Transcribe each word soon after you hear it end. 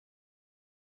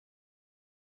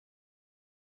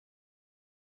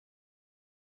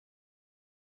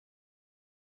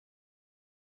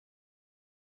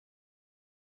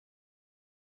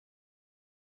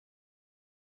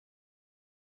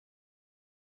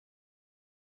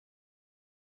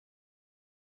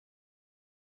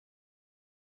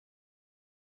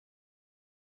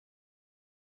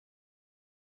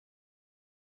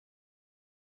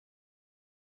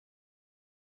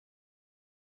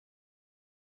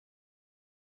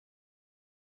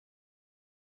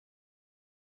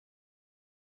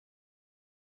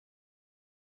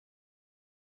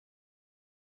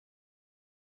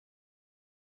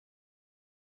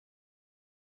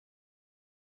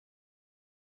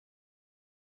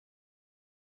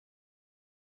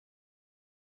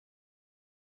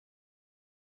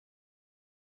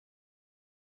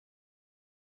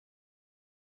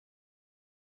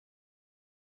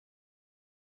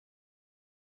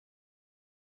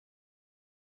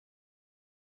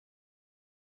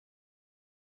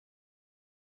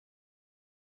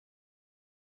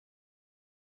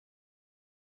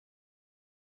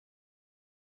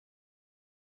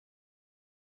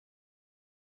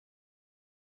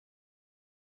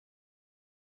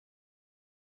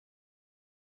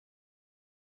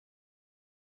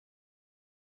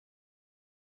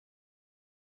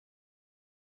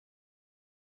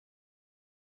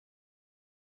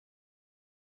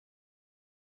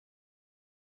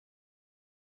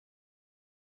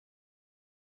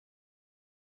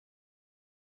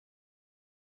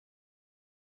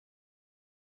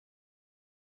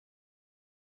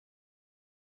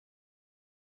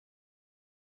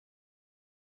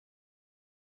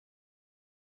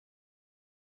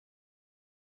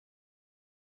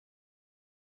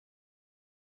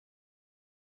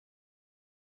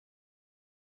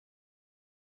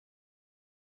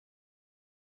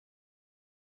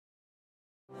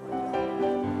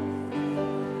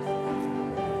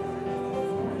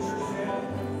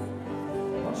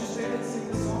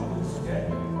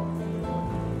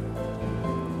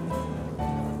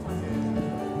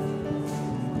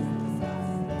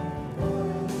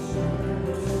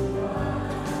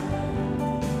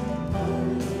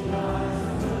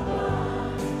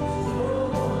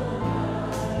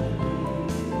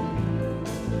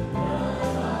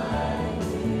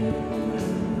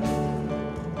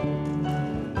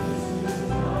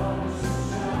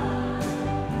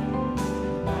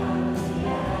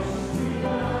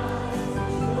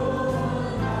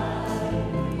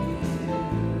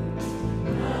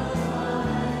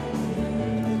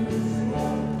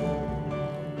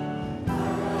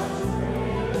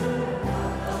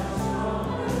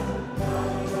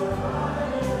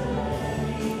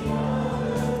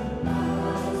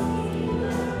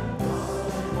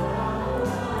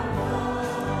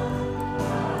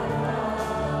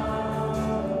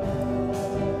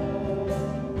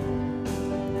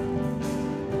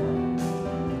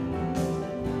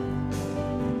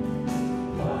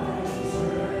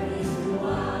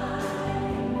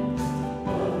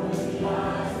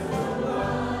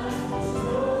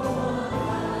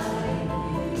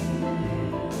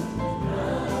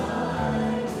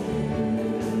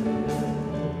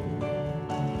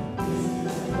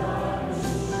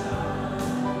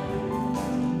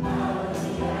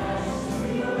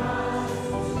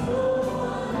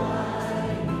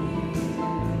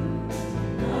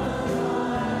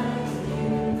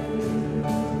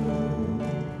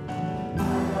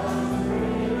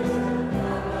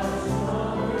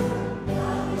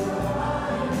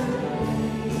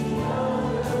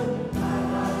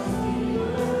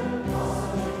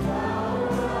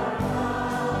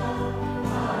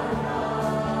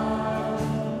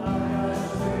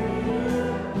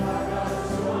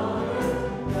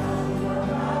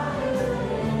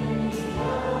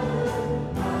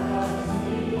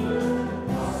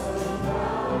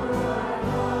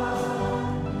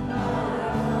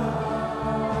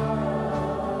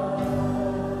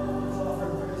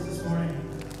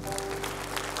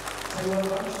Hey, well,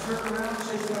 why don't you turn around,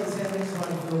 shake somebody's hand next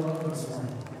time you feel up this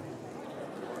morning.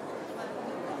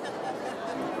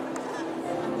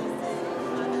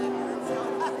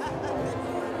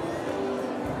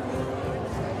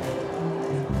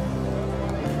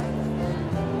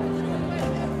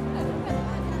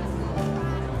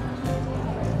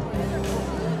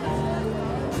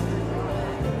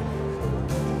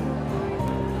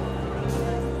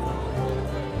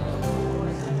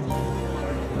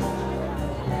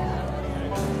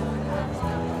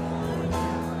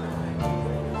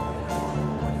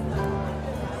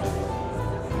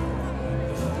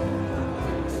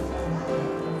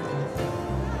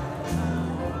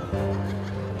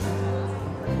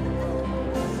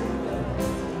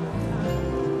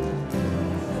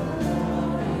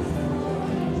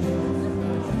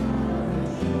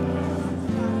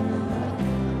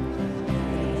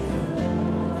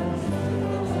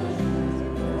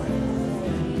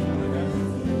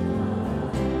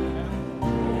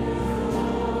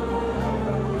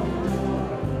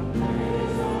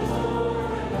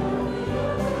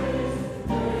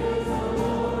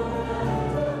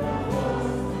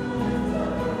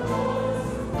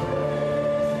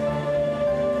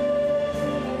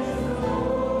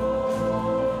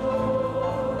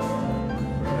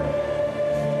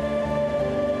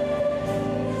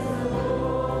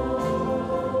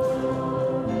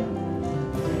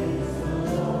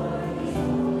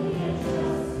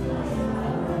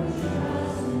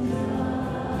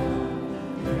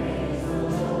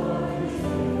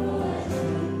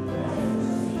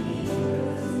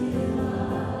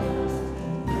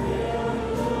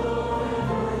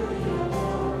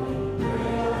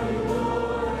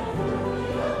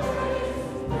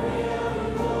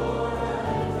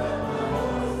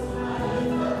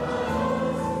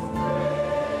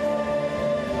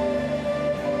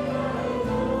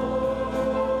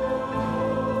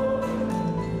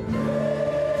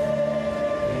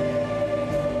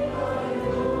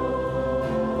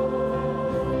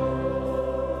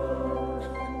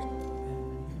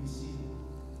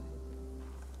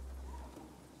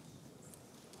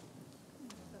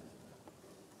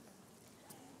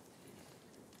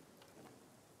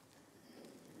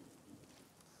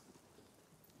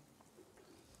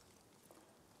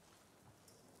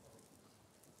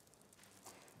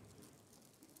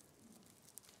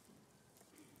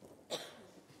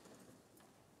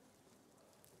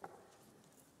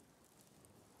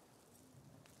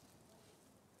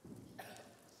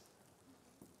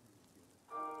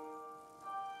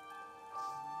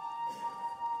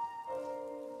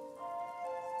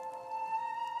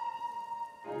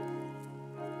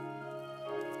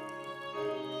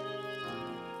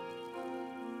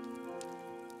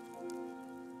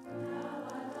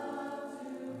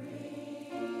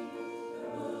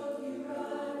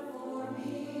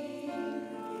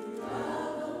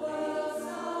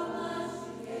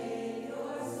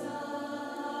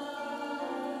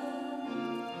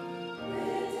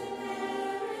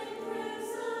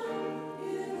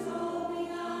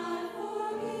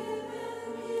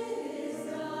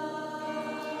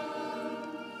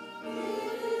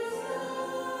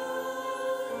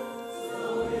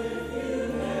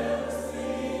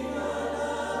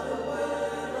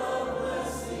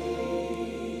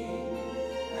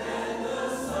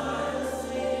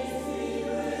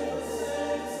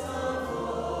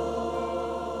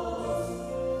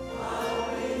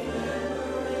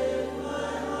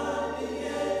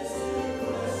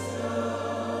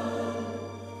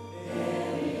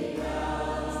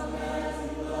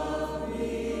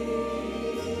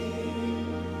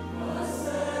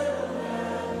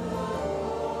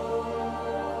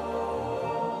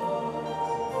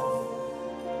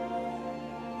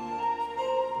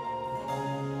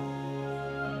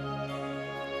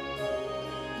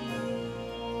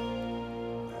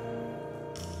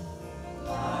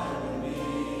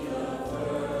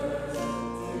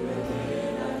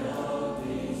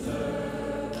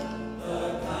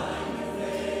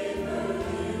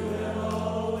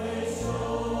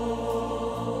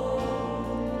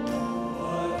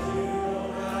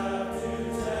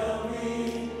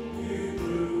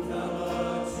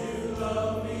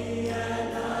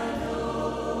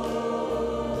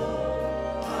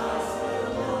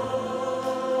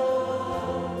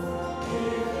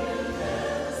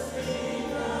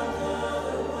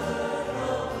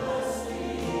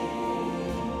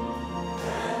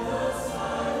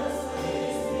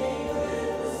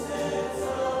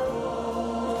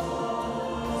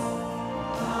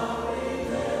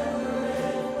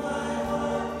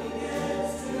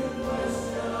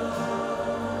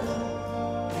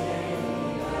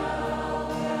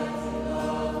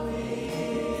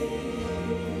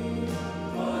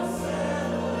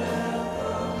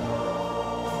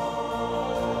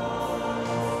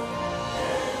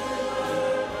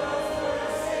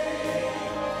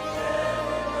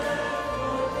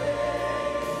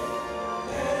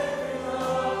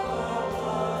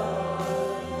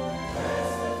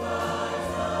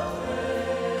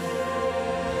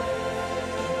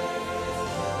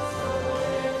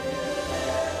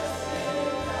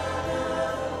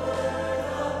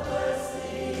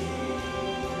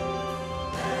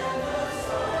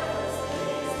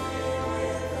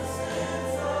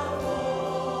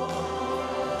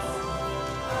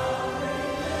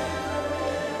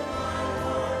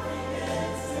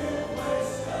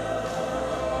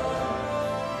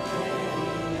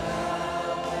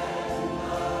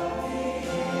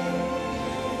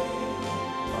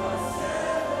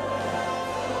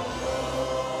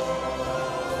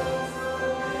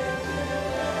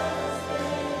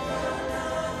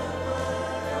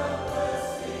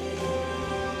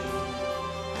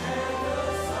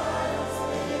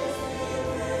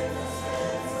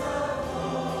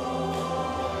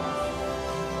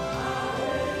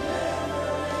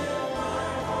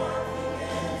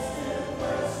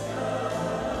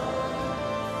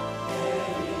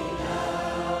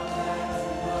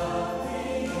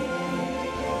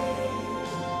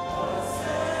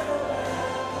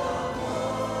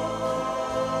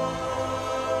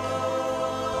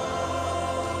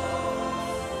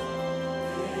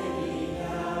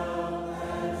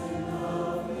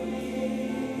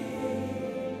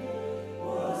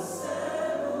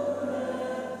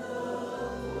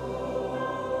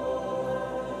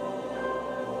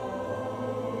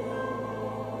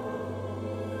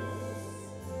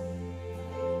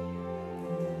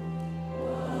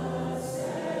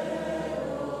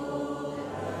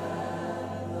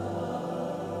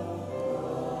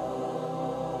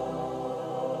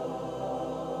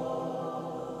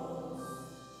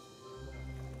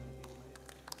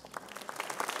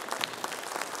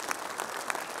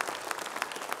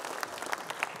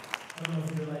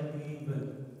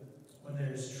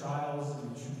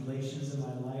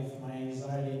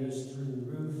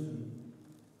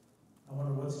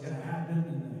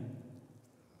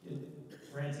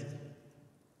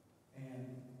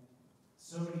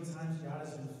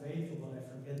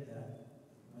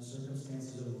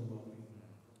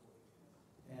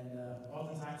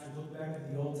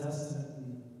 at the Old Testament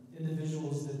and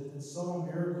individuals that saw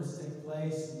miracles take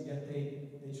place, and yet they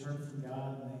turned from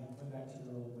God and they went back to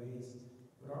their old ways.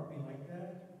 But aren't we like that?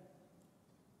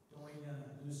 Don't we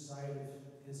lose sight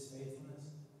of His faithfulness?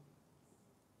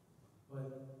 But,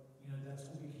 that's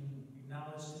what we can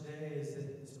acknowledge today, is that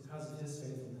it's because of His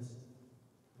faithfulness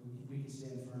that we can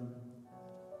stand firm.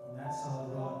 On that solid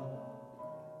rock,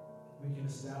 we can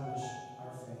establish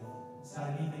our faith. It's not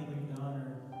anything we've done or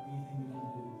anything we can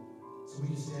do. So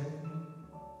will you stand with me?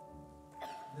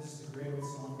 This is a great old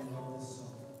song. I love this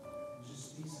song. It just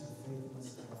speaks of the faithfulness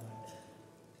of God.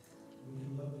 We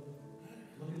can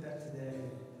look at that today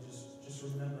and just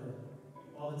remember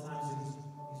all the times that He's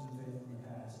been faithful in the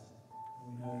past. And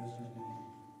we know He's going to be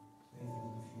faithful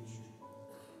in the future.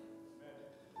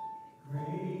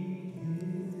 Great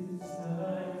is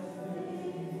thy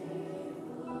faithfulness,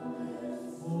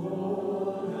 O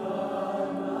God,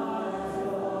 my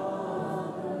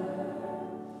Father.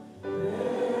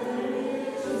 There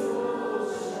is no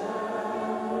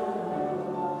shadow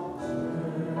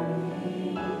turning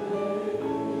with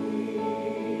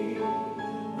thee.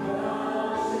 Thou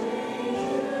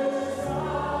changest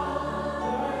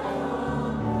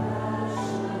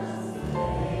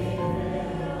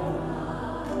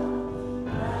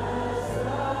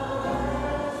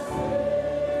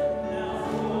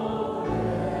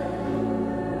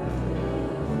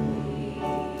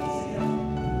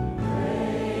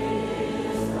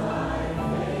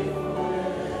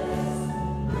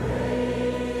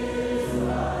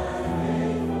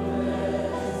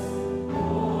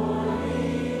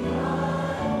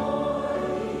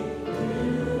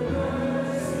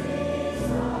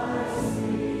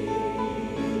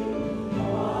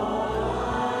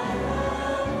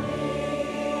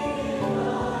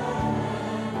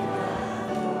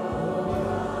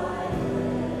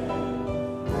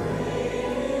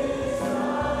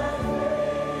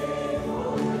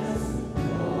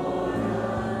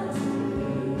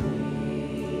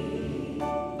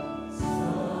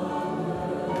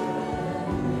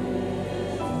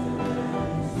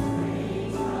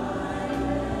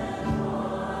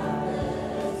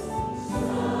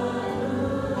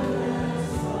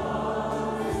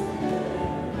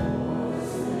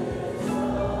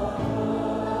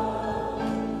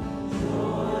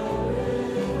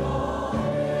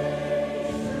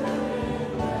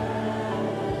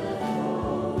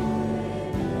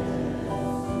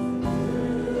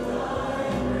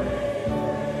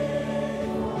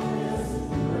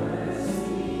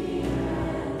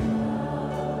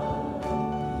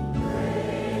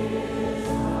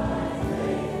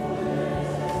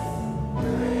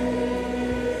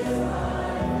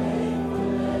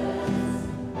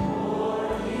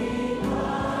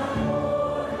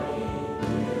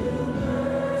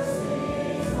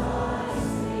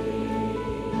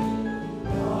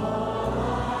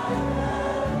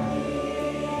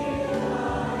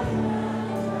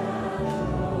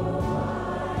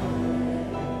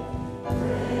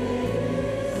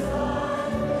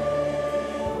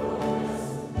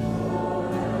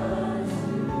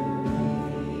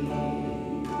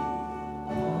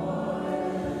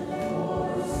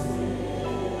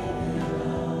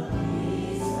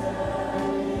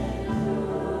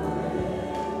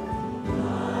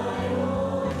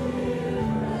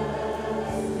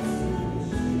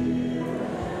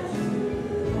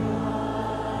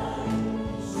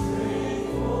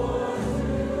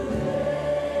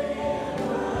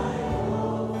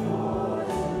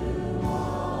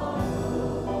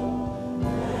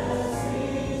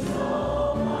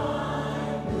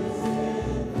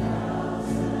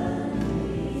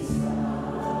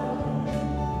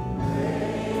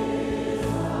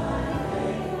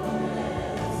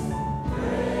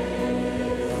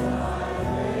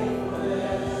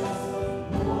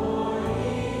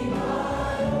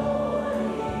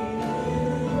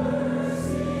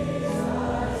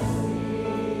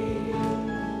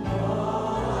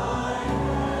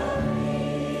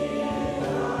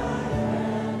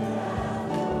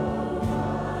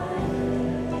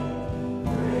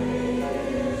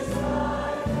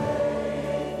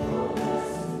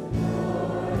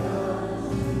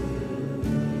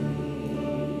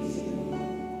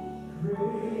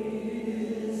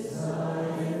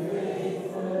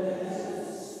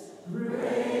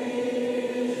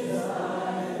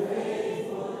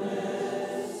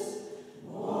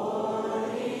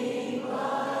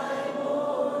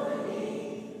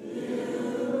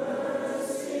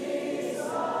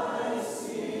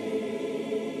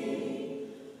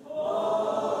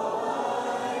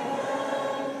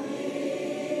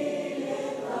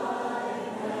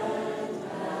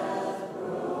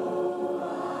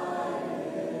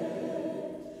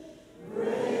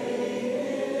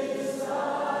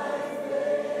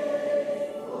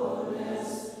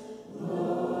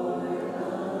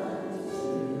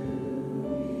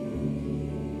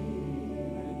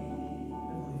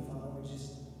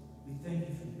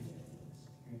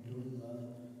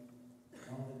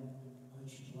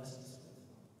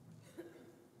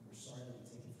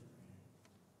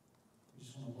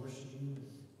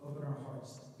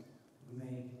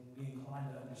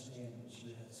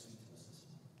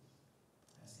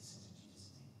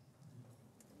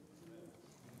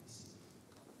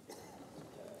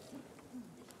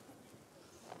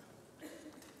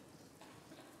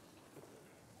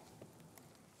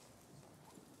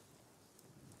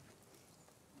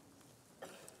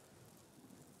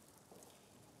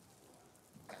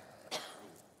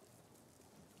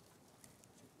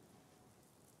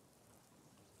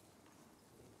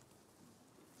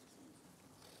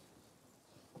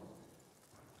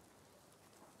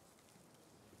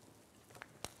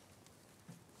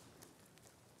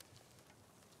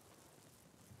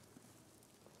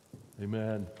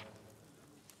Amen.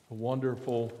 A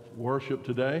wonderful worship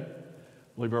today.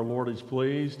 I believe our Lord is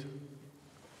pleased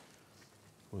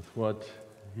with what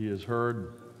he has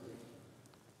heard.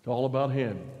 It's all about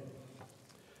him.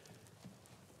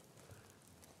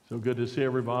 So good to see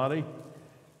everybody.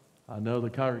 I know the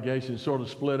congregation is sort of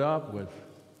split up with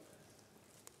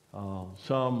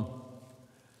some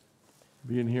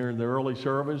being here in the early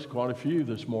service, quite a few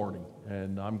this morning,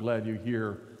 and I'm glad you're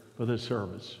here for this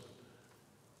service.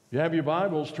 If you have your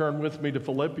Bibles, turn with me to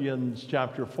Philippians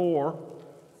chapter 4,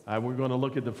 and we're going to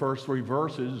look at the first 3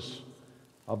 verses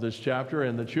of this chapter,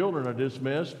 and the children are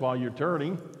dismissed while you're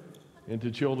turning into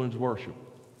children's worship.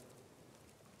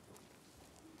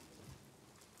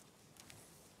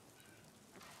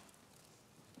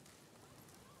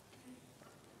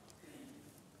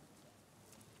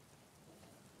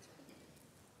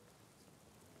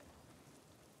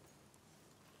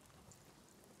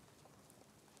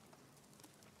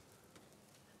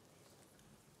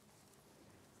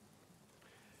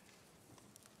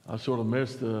 I sort of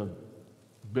miss the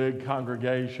big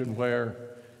congregation where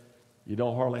you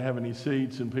don't hardly have any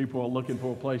seats and people are looking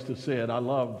for a place to sit. I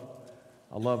love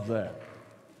that.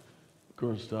 Of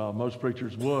course, most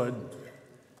preachers would,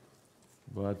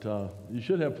 but you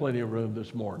should have plenty of room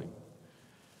this morning.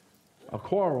 A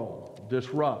quarrel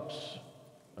disrupts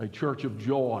a church of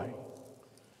joy.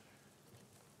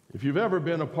 If you've ever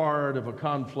been a part of a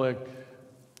conflict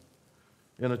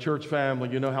in a church family,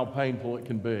 you know how painful it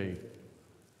can be.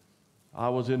 I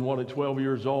was in one at 12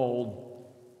 years old,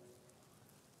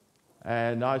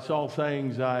 and I saw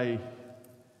things I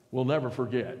will never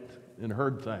forget and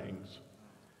heard things.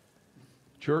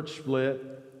 Church split.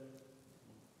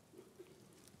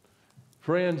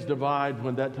 Friends divide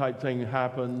when that type thing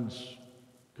happens.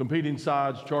 Competing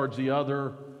sides charge the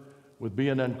other with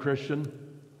being unchristian.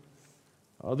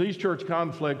 These church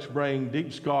conflicts bring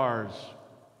deep scars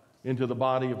into the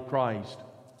body of Christ.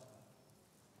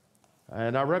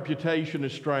 And our reputation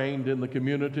is strained in the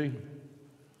community.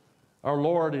 Our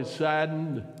Lord is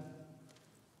saddened.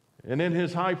 And in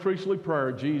his high priestly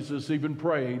prayer, Jesus even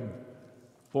prayed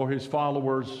for his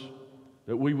followers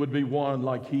that we would be one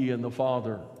like he and the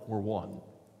Father were one.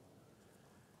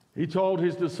 He told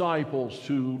his disciples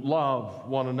to love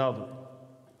one another.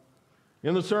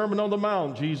 In the Sermon on the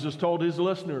Mount, Jesus told his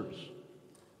listeners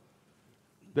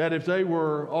that if they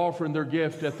were offering their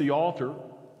gift at the altar,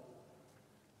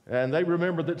 and they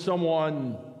remembered that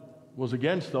someone was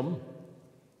against them,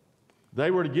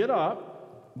 they were to get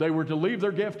up, they were to leave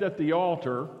their gift at the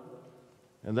altar,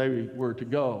 and they were to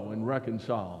go and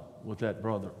reconcile with that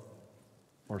brother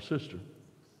or sister.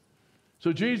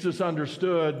 So Jesus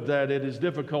understood that it is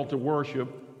difficult to worship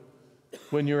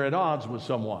when you're at odds with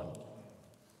someone.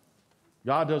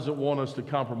 God doesn't want us to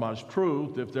compromise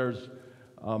truth. If there's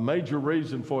a major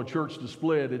reason for a church to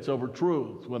split, it's over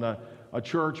truth. When a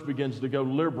church begins to go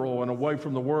liberal and away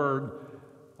from the Word,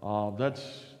 that's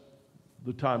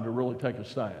the time to really take a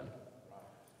stand.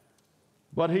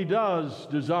 But he does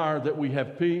desire that we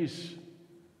have peace,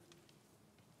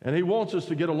 and he wants us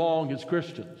to get along as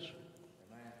Christians.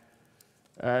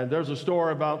 And there's a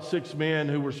story about 6 men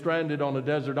who were stranded on a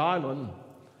desert island,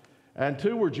 and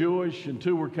 2 were Jewish, and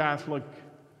 2 were Catholic,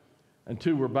 and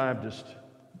 2 were Baptist.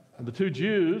 And the 2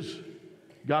 Jews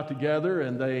got together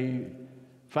and they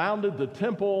founded the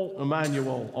Temple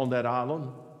Emmanuel on that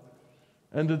island.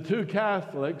 And the 2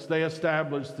 Catholics, they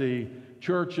established the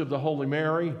Church of the Holy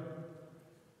Mary.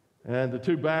 And the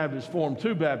 2 Baptists formed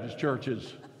 2 Baptist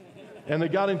churches. And they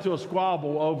got into a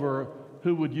squabble over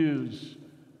who would use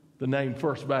the name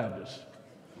First Baptist.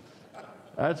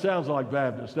 That sounds like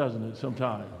Baptist, doesn't it,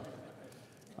 sometime?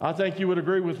 I think you would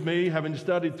agree with me, having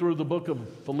studied through the book of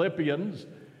Philippians,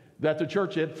 that the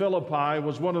church at Philippi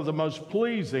was one of the most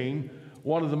pleasing,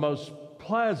 one of the most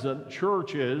pleasant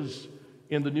churches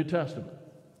in the New Testament.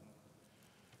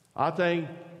 I think,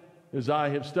 as I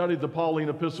have studied the Pauline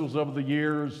epistles over the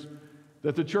years,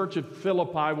 that the church at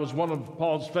Philippi was one of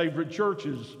Paul's favorite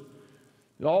churches.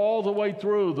 All the way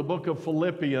through the book of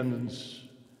Philippians,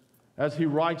 as he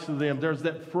writes to them, there's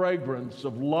that fragrance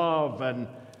of love,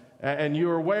 and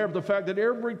you're aware of the fact that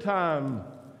every time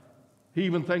he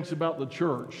even thinks about the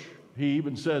church, he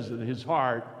even says that his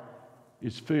heart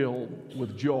is filled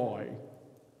with joy.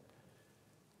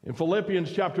 In Philippians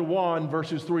chapter 1,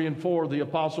 verses 3 and 4, the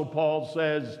Apostle Paul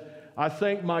says, I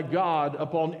thank my God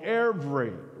upon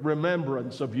every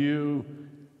remembrance of you,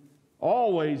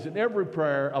 always in every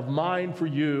prayer of mine for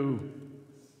you,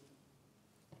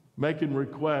 making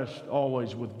request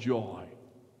always with joy.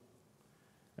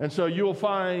 And so you'll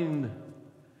find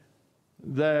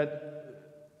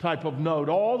that type of note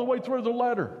all the way through the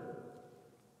letter.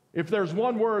 If there's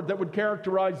one word that would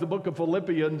characterize the book of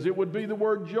Philippians, it would be the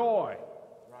word joy.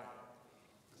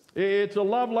 It's a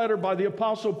love letter by the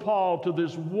Apostle Paul to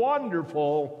this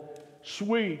wonderful,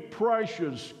 sweet,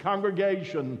 precious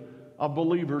congregation of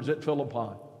believers at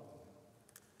Philippi.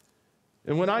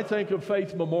 And when I think of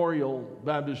Faith Memorial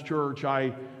Baptist Church,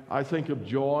 I think of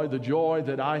joy, the joy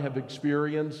that I have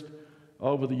experienced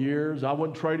over the years. I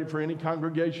wouldn't trade it for any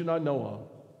congregation I know of.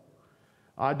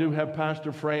 I do have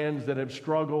pastor friends that have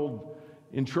struggled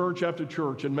in church after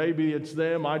church, and maybe it's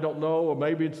them, I don't know, or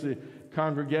maybe it's the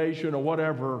congregation or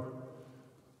whatever,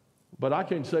 but I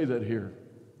can't say that here.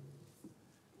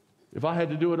 If I had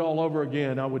to do it all over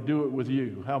again, I would do it with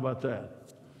you. How about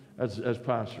that, as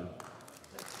pastor?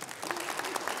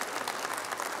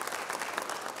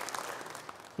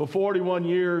 For 41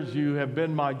 years, you have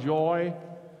been my joy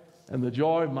and the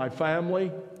joy of my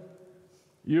family.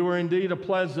 You are indeed a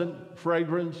pleasant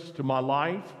fragrance to my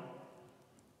life.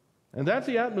 And that's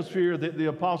the atmosphere that the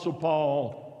Apostle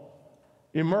Paul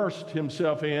immersed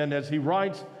himself in as he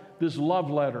writes this love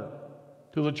letter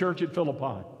to the church at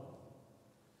Philippi.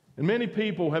 And many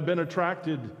people have been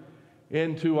attracted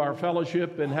into our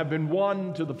fellowship and have been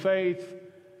won to the faith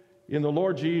in the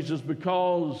Lord Jesus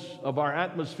because of our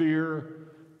atmosphere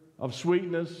of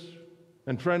sweetness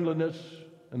and friendliness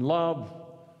and love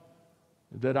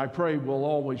that I pray will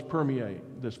always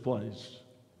permeate this place.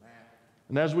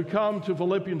 And as we come to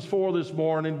Philippians 4 this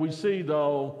morning, we see,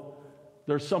 though,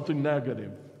 there's something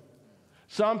negative.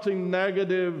 Something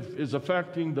negative is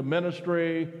affecting the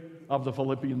ministry of the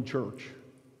Philippian church.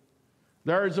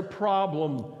 There is a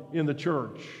problem in the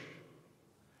church.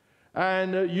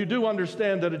 And you do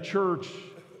understand that a church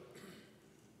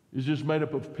is just made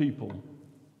up of people.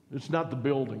 It's not the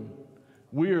building.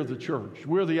 We are the church.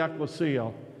 We're the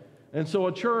ecclesia. And so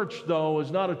a church, though,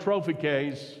 is not a trophy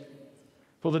case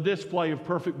for the display of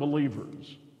perfect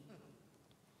believers.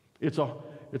 It's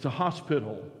a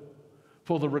hospital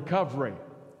for the recovery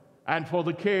and for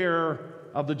the care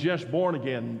of the just born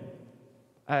again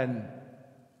and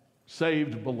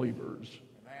saved believers.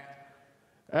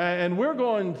 And we're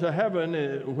going to heaven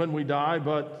when we die,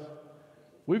 but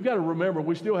we've got to remember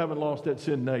we still haven't lost that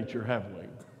sin nature, have we?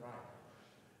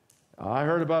 I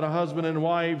heard about a husband and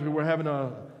wife who were having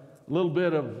a little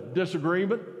bit of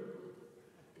disagreement.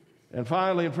 And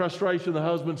finally, in frustration, the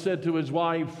husband said to his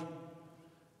wife,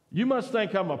 "You must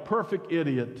think I'm a perfect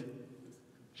idiot."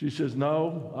 She says,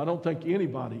 "No, I don't think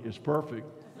anybody is perfect."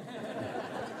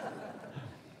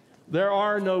 There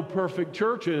are no perfect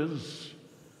churches,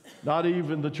 not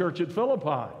even the church at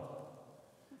Philippi.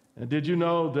 And did you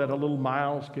know that a little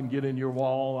mouse can get in your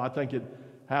wall? I think it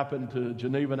happened to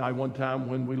Geneva and I one time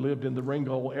when we lived in the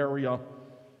Ringgold area.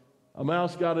 A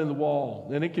mouse got in the wall,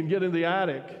 and it can get in the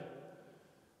attic,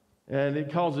 and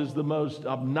it causes the most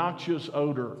obnoxious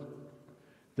odor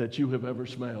that you have ever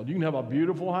smelled. You can have a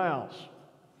beautiful house,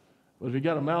 but if you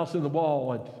got a mouse in the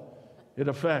wall, it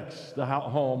affects the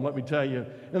home, let me tell you.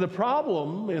 And the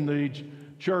problem in the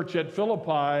church at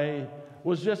Philippi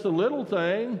was just a little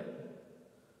thing,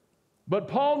 but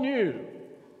Paul knew,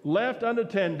 left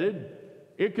unattended,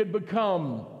 it could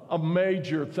become a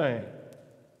major thing.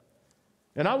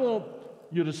 And I want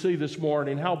you to see this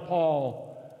morning how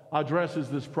Paul addresses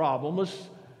this problem.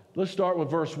 Let's start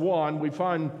with verse 1. We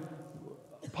find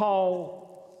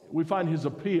his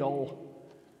appeal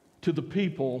to the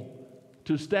people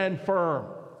to stand firm,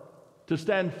 to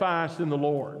stand fast in the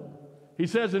Lord. He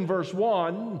says in verse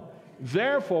 1,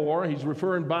 therefore, he's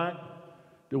referring back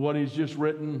to what he's just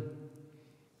written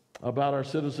about our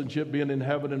citizenship being in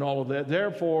heaven and all of that.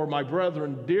 Therefore, my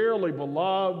brethren, dearly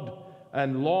beloved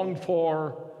and longed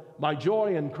for, my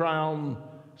joy and crown,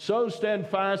 so stand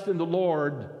fast in the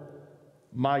Lord,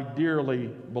 my dearly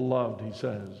beloved, he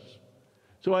says.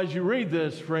 So as you read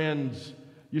this, friends,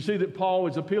 you see that Paul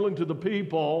is appealing to the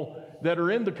people that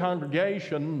are in the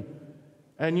congregation,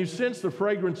 and you sense the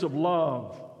fragrance of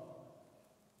love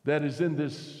that is in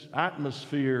this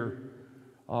atmosphere,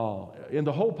 in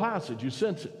the whole passage. You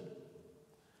sense it.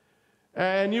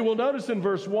 And you will notice in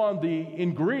verse 1, the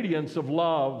ingredients of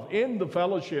love in the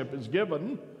fellowship is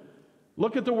given.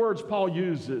 Look at the words Paul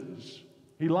uses.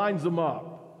 He lines them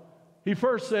up. He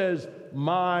first says,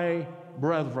 my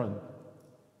brethren.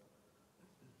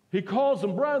 He calls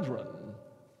them brethren.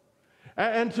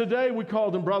 And today we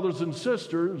call them brothers and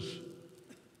sisters.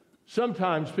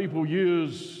 Sometimes people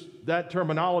use that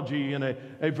terminology in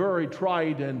a very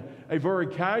trite and a very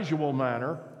casual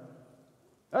manner.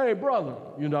 Hey, brother,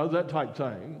 you know, that type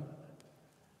thing.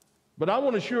 But I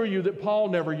want to assure you that Paul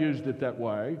never used it that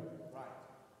way.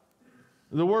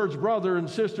 The words brother and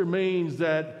sister means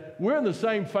that we're in the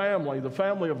same family, the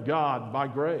family of God by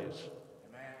grace.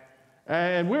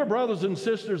 And we're brothers and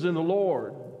sisters in the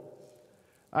Lord.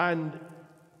 And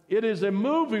it is a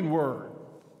moving word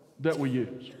that we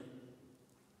use.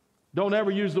 Don't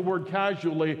ever use the word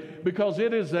casually, because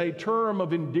it is a term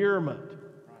of endearment.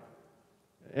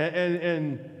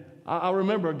 And I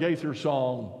remember a Gaither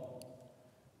song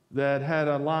that had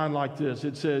a line like this.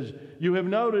 It says, "You have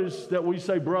noticed that we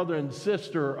say brother and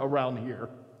sister around here.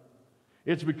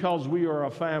 It's because we are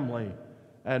a family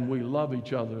and we love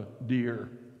each other dear."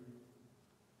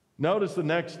 Notice the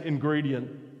next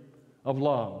ingredient of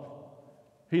love.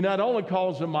 He not only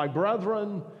calls them my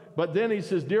brethren, but then he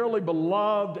says, dearly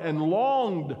beloved and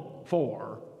longed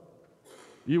for.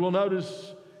 You will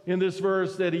notice in this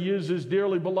verse that he uses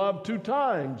dearly beloved 2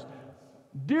 times.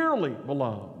 Dearly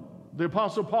beloved. The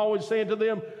Apostle Paul is saying to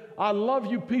them, I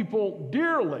love you people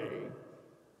dearly.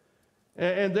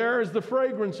 And there is the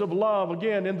fragrance of love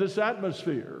again in this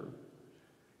atmosphere.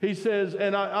 He says,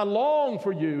 and I long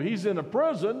for you. He's in a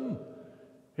prison.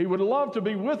 He would love to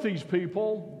be with these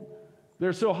people.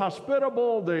 They're so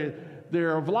hospitable.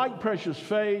 They're of like precious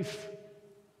faith.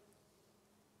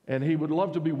 And he would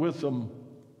love to be with them.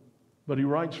 But he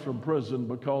writes from prison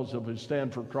because of his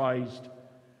stand for Christ.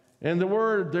 And the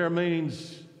word there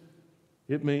means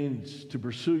to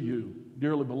pursue you,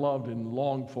 dearly beloved and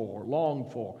long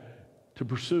for, to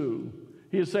pursue.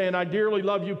 He is saying, I dearly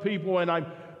love you people, and I'm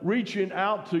reaching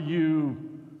out to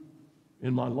you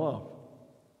in my love.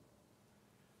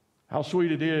 How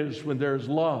sweet it is when there's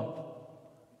love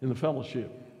in the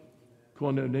fellowship.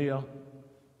 Koinonia,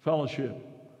 fellowship,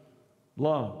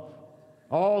 love.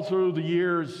 All through the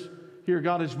years here,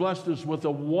 God has blessed us with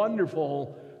a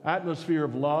wonderful atmosphere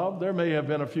of love. There may have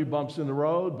been a few bumps in the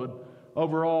road, but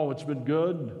overall it's been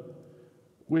good.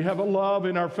 We have a love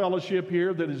in our fellowship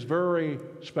here that is very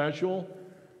special.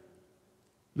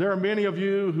 There are many of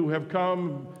you who have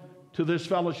come to this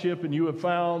fellowship and you have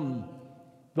found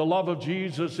the love of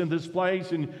Jesus in this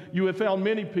place, and you have found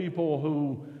many people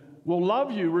who will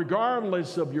love you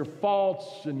regardless of your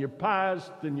faults and your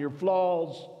past and your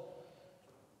flaws.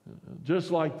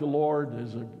 Just like the Lord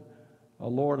is a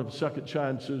Lord of second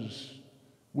chances,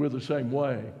 we're the same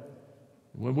way.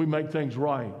 When we make things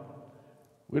right,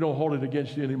 we don't hold it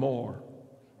against you anymore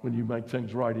when you make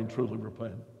things right and truly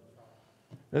repent.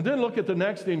 And then look at the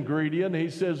next ingredient. He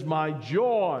says, my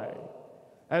joy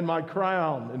and my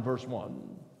crown in verse 1.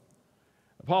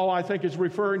 Paul, I think, is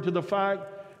referring to the fact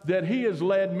that he has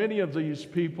led many of these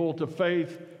people to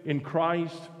faith in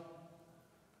Christ.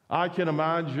 I can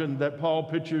imagine that Paul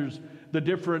pictures the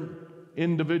different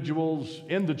individuals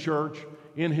in the church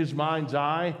in his mind's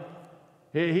eye.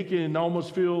 He can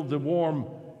almost feel the warm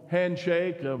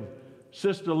handshake of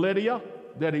Sister Lydia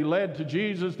that he led to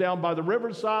Jesus down by the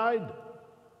riverside.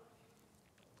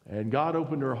 And God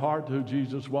opened her heart to who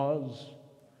Jesus was.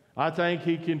 I think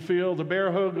he can feel the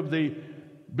bear hug of the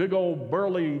big old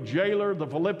burly jailer, the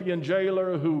Philippian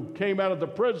jailer who came out of the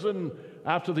prison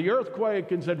after the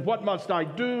earthquake and said, what must I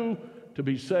do to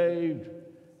be saved?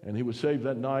 And he was saved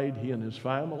that night, he and his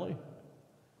family.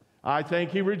 I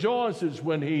think he rejoices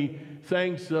when he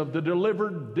thinks of the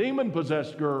delivered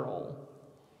demon-possessed girl.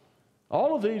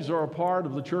 All of these are a part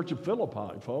of the church of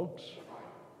Philippi, folks.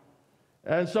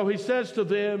 And so he says to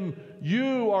them,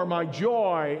 you are my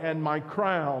joy and my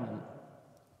crown.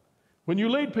 When you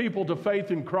lead people to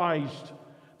faith in Christ,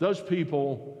 those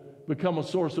people become a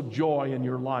source of joy in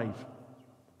your life.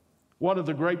 One of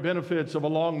the great benefits of a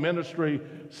long ministry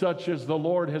such as the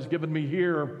Lord has given me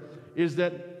here is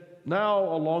that now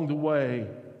along the way,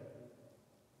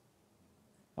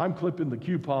 I'm clipping the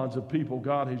coupons of people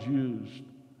God has used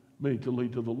me to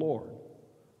lead to the Lord.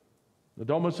 Now,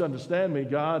 don't misunderstand me.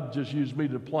 God just used me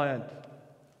to plant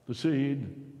the seed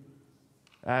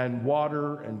and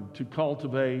water and to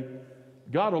cultivate.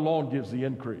 God alone gives the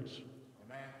increase.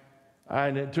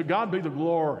 Amen. And to God be the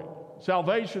glory.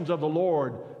 Salvation's of the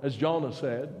Lord, as Jonah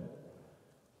said.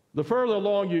 The further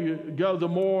along you go, the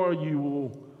more you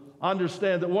will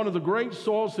understand that one of the great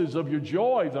sources of your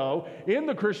joy, though, in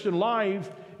the Christian life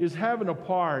is having a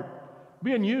part,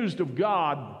 being used of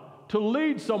God to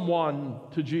lead someone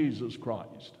to Jesus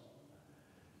Christ.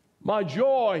 My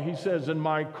joy, he says, and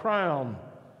my crown.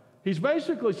 He's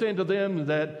basically saying to them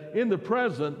that in the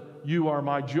present, you are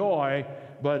my joy,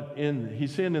 but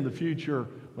he's saying in the future,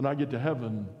 when I get to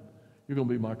heaven, you're going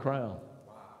to be my crown.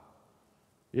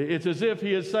 It's as if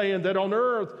he is saying that on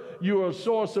earth, you are a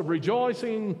source of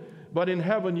rejoicing, but in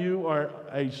heaven, you are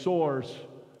a source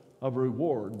of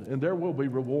reward. And there will be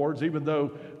rewards, even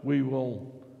though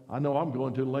I know I'm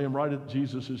going to lay them right at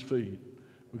Jesus' feet,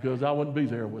 because I wouldn't be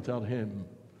there without him.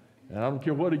 And I don't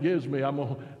care what he gives me, I'm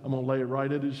going to lay it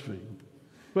right at his feet.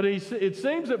 But it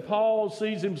seems that Paul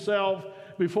sees himself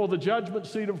before the judgment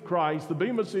seat of Christ, the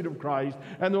bema seat of Christ,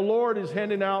 and the Lord is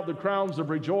handing out the crowns of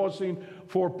rejoicing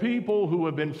for people who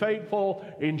have been faithful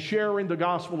in sharing the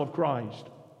gospel of Christ.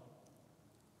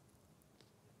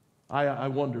 I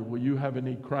wonder, will you have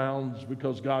any crowns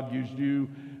because God used you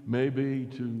maybe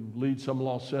to lead some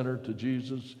lost sinner to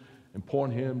Jesus and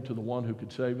point him to the one who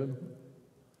could save him?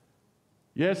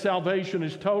 Yes, salvation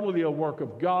is totally a work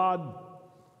of God,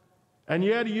 and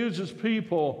yet he uses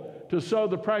people to sow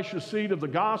the precious seed of the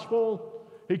gospel.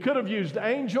 He could have used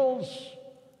angels,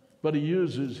 but he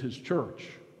uses his church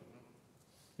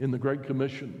in the Great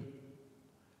Commission.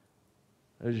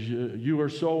 As you are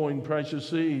sowing precious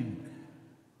seed,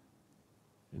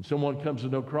 and someone comes to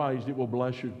know Christ, it will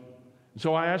bless you. And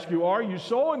so I ask you, are you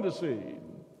sowing the seed?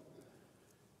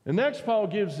 And next, Paul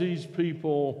gives these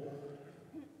people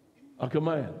a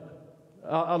command,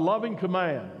 a loving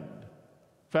command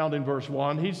found in verse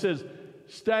 1. He says,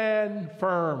 stand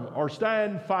firm or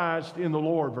stand fast in the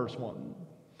Lord, verse 1.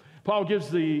 Paul gives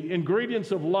the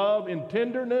ingredients of love in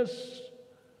tenderness,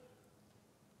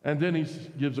 and then he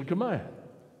gives a command.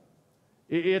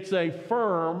 It's a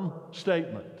firm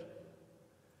statement.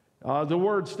 The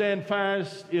word stand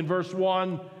fast in verse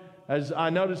 1, as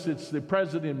I notice, it's the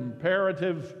present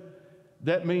imperative.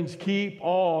 That means keep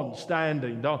on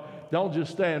standing. Don't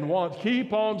just stand once.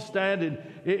 Keep on standing.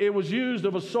 It was used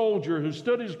of a soldier who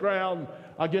stood his ground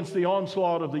against the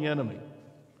onslaught of the enemy.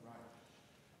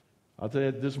 I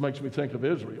think this makes me think of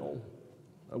Israel.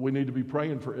 We need to be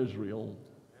praying for Israel.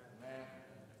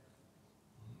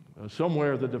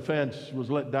 Somewhere the defense was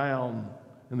let down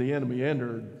and the enemy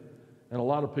entered, and a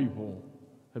lot of people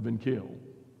have been killed.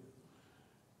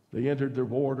 They entered their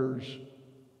borders,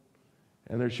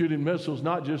 and they're shooting missiles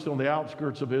not just on the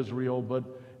outskirts of Israel, but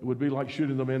it would be like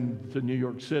shooting them into New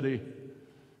York City,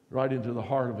 right into the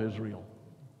heart of Israel.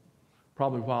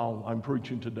 Probably while I'm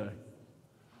preaching today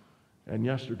and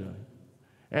yesterday.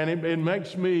 And it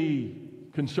makes me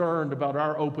concerned about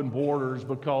our open borders,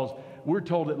 because we're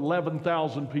told that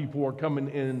 11,000 people are coming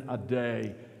in a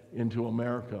day into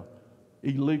America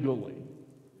illegally.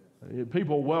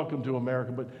 People are welcome to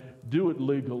America, but do it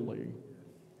legally.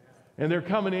 And they're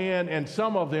coming in, and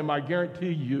some of them, I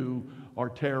guarantee you, are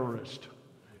terrorists.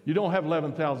 You don't have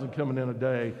 11,000 coming in a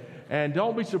day. And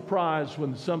don't be surprised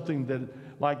when something that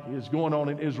like is going on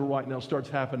in Israel right now starts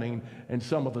happening in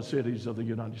some of the cities of the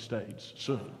United States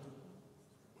soon.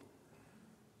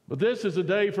 But this is a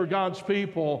day for God's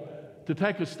people to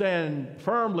take a stand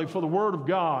firmly for the Word of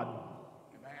God.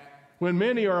 When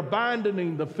many are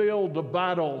abandoning the field of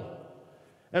battle,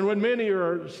 and when many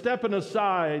are stepping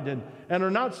aside and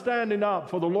are not standing up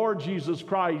for the Lord Jesus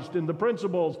Christ and the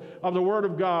principles of the Word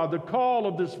of God, the call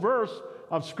of this verse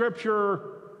of Scripture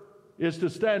is to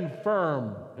stand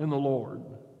firm in the Lord.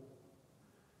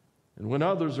 And when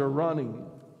others are running,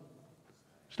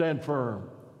 stand firm.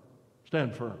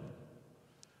 Stand firm.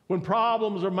 When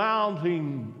problems are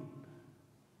mounting,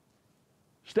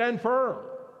 stand firm.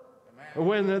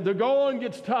 When the going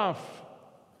gets tough,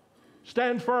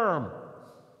 stand firm.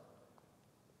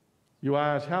 You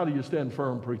ask, how do you stand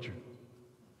firm, preacher?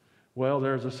 Well,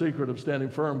 there's a secret of standing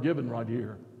firm given right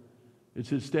here. It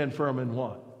says stand firm in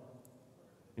what?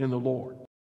 In the Lord.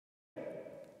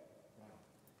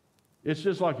 It's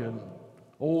just like an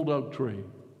old oak tree.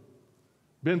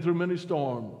 Been through many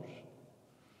storms.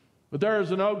 But there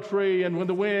is an oak tree, and when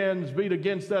the winds beat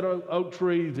against that oak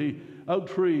tree, the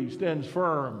oak tree stands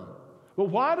firm. But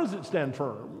why does it stand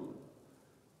firm?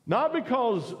 Not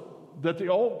because that the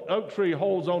oak tree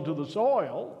holds onto the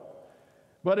soil,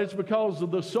 but it's because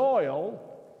the soil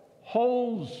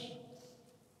holds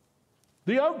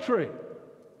the oak tree.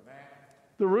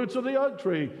 The roots of the oak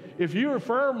tree. If you are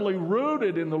firmly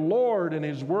rooted in the Lord and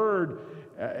His Word,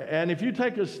 and if you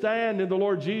take a stand in the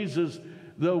Lord Jesus,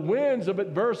 the winds of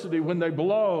adversity, when they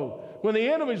blow, when the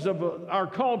enemies of our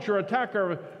culture attack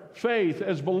our faith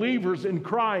as believers in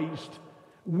Christ,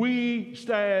 we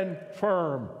stand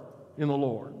firm in the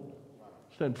Lord.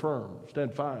 Stand firm,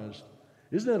 stand fast.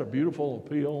 Isn't that a beautiful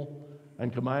appeal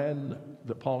and command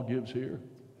that Paul gives here?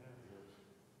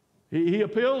 He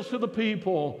appeals to the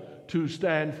people to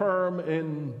stand firm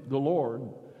in the Lord.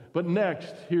 But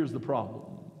next, here's the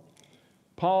problem.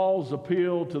 Paul's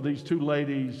appeal to these two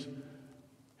ladies,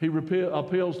 he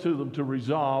appeals to them to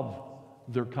resolve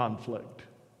their conflict.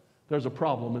 There's a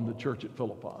problem in the church at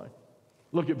Philippi.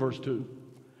 Look at verse 2.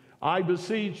 I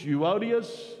beseech Euodias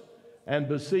and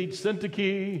beseech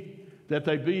Syntyche that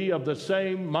they be of the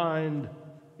same mind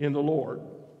in the Lord.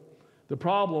 The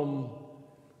problem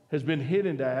has been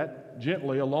hinted at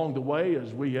gently along the way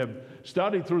as we have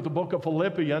studied through the book of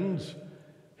Philippians.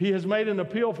 He has made an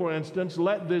appeal, for instance,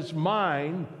 let this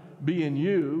mind be in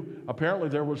you. Apparently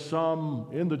there was some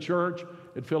in the church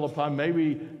at Philippi.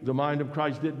 Maybe the mind of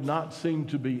Christ did not seem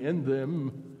to be in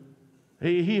them.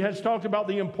 He has talked about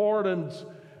the importance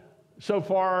so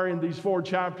far in these 4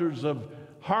 chapters of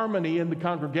harmony in the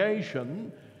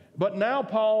congregation. But now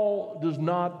Paul does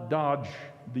not dodge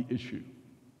the issue.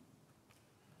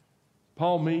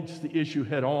 Paul meets the issue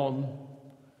head on.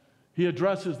 He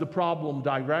addresses the problem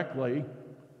directly.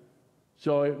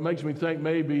 So it makes me think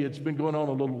maybe it's been going on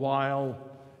a little while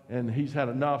and he's had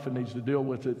enough and needs to deal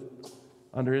with it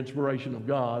under inspiration of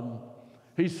God.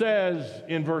 He says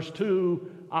in verse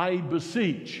 2, I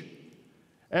beseech.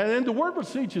 And then the word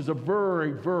beseech is a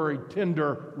very, very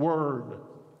tender word.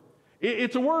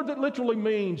 It's a word that literally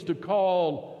means to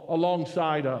call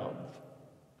alongside of.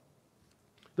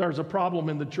 There's a problem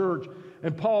in the church,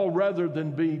 and Paul, rather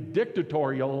than be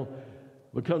dictatorial,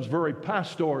 becomes very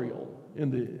pastoral in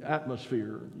the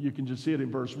atmosphere. You can just see it in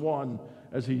verse 1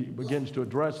 as he begins to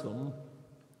address them.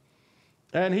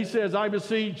 And he says, I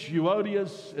beseech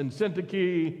Euodias and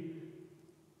Syntyche.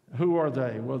 Who are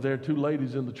they? Well, they're 2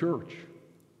 ladies in the church.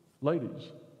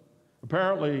 Ladies.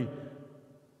 Apparently,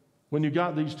 when you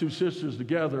got these 2 sisters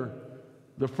together,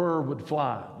 the fur would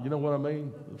fly. You know what I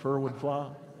mean? The fur would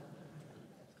fly.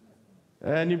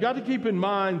 And you've got to keep in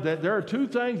mind that there are 2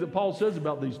 things that Paul says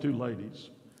about these 2 ladies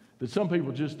that some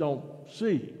people just don't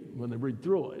see when they read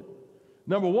through it.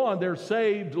 Number 1, they're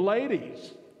saved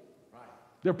ladies.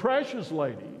 They're precious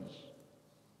ladies.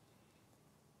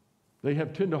 They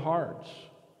have tender hearts.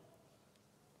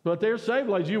 But they're saved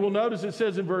ladies. You will notice it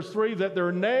says in verse 3 that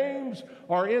their names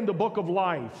are in the book of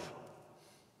life.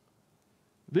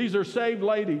 These are saved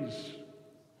ladies.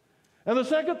 And the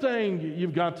second thing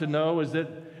you've got to know is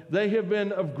that they have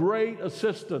been of great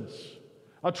assistance,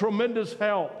 a tremendous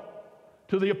help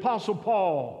to the Apostle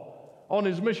Paul on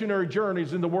his missionary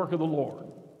journeys in the work of the Lord.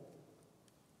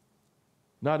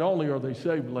 Not only are they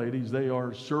saved ladies, they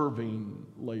are serving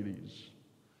ladies.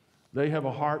 They have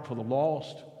a heart for the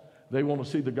lost. They want to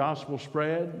see the gospel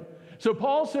spread. So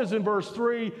Paul says in verse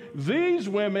 3, these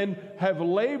women have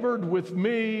labored with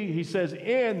me, he says,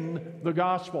 in the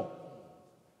gospel.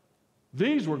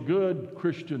 These were good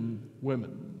Christian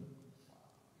women.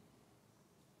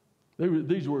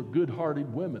 These were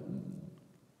good-hearted women.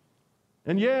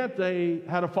 And yet they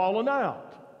had a falling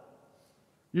out.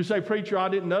 You say, preacher, I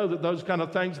didn't know that those kind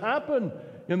of things happened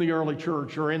in the early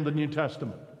church or in the New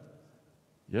Testament.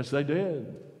 Yes, they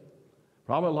did.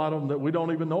 Probably a lot of them that we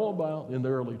don't even know about in the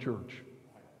early church.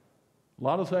 A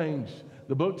lot of things.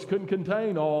 The books couldn't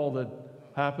contain all that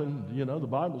happened, the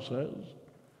Bible says.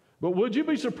 But would you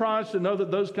be surprised to know that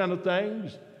those kind of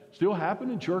things still happen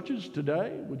in churches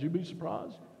today? Would you be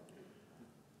surprised?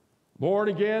 Born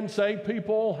again, saved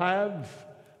people have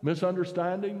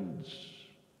misunderstandings.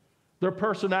 Their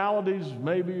personalities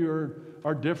maybe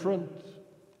are different.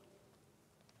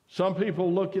 Some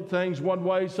people look at things one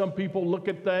way. Some people look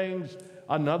at things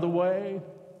another way.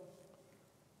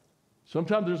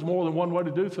 Sometimes there's more than one way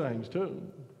to do things, too.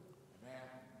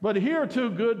 But here are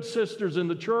 2 good sisters in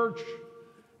the church,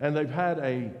 and they've had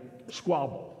a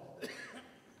squabble.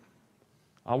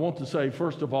 I want to say,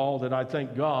 first of all, that I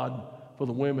thank God for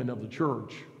the women of the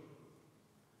church.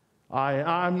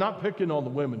 I'm not picking on the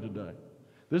women today.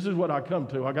 This is what I come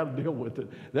to. I got to deal with it.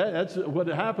 That's what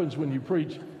happens when you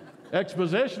preach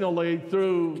expositionally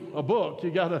through a book.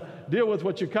 You got to deal with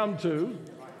what you come to.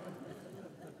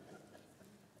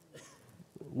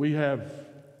 We have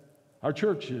our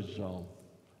churches.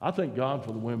 I thank God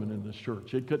for the women in this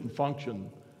church. It couldn't function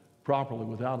properly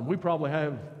without them. We probably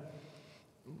have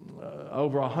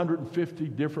over 150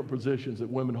 different positions that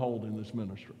women hold in this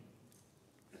ministry.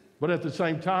 But at the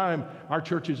same time, our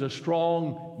church is a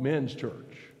strong men's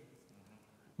church.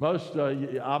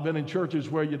 I've been in churches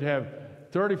where you'd have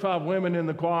 35 women in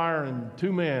the choir and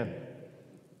 2 men.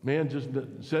 Men just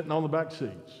sitting on the back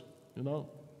seats,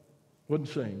 wouldn't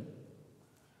sing.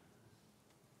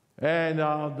 And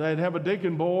they'd have a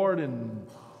deacon board and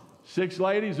 6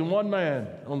 ladies and 1 man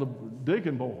on the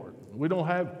deacon board. We don't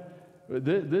have,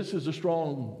 this is a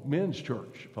strong men's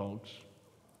church, folks.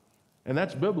 And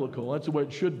that's biblical. That's the way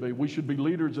it should be. We should be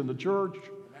leaders in the church.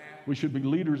 We should be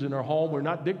leaders in our home. We're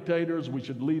not dictators. We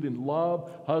should lead in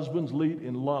love. Husbands lead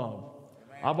in love.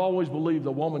 I've always believed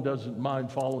a woman doesn't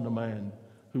mind following a man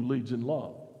who leads in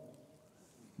love.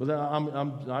 But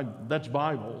that's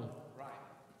Bible.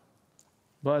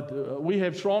 But we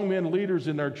have strong men leaders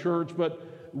in our church,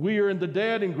 but we are in the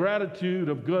debt and gratitude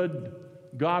of good,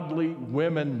 godly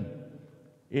women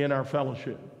in our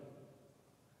fellowship.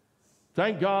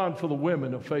 Thank God for the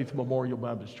women of Faith Memorial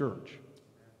Baptist Church.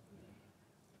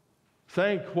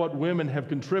 Think what women have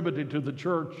contributed to the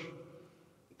church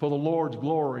for the Lord's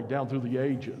glory down through the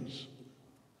ages.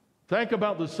 Think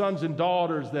about the sons and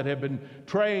daughters that have been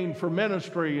trained for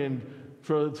ministry and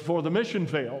for the mission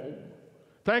field.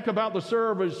 Think about the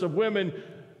service of women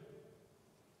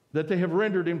that they have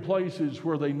rendered in places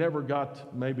where they never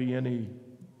got maybe any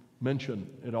mention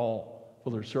at all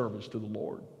for their service to the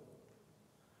Lord.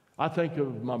 I think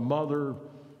of my mother,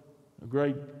 a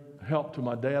great help to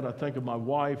my dad. I think of my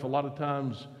wife. A lot of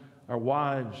times our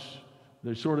wives,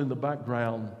 they're sort of in the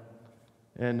background,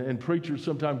 and preachers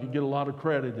sometimes can get a lot of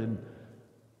credit, and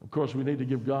of course we need to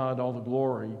give God all the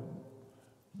glory.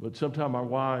 But sometimes our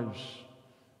wives,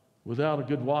 without a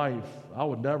good wife, I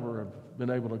would never have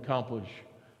been able to accomplish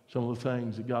some of the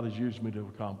things that God has used me to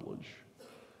accomplish.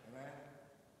 Amen.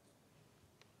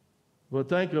 But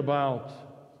think about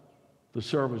the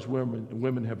service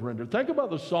women have rendered. Think about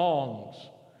the songs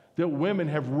that women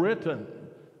have written.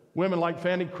 Women like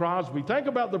Fanny Crosby. Think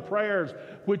about the prayers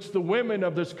which the women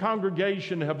of this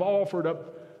congregation have offered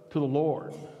up to the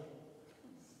Lord.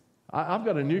 I've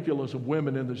got a nucleus of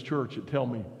women in this church that tell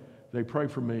me they pray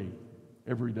for me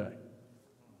every day.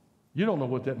 You don't know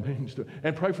what that means to,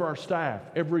 and pray for our staff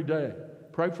every day.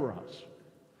 Pray for us.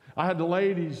 I had the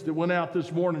ladies that went out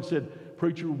this morning and said,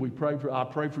 "Preacher, I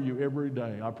pray for you every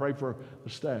day. I pray for the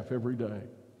staff every day."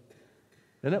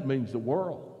 And that means the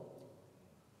world.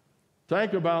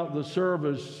 Think about the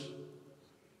service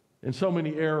in so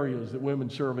many areas that women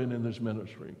serve in this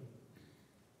ministry.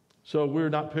 So we're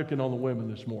not picking on the women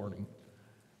this morning,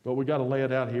 but we got to lay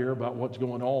it out here about what's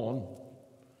going on.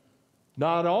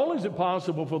 Not only is it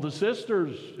possible for the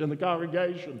sisters in the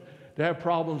congregation to have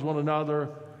problems with one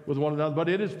another, but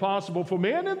it is possible for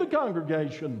men in the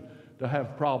congregation to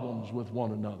have problems with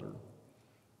one another.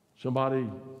 Somebody,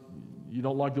 you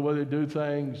don't like the way they do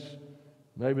things,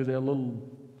 maybe they're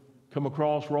come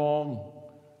across wrong,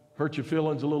 hurt your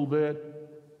feelings a little bit,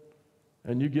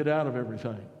 and you get out of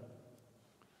everything.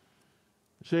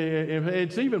 See,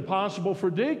 it's even possible for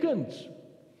deacons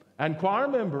and choir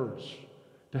members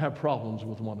to have problems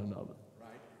with one another.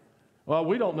 Right. Well,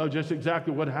 we don't know just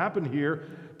exactly what happened here.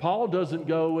 Paul doesn't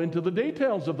go into the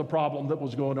details of the problem that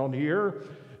was going on here.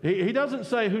 He doesn't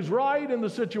say who's right in the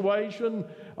situation.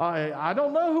 I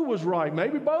don't know who was right.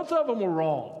 Maybe both of them were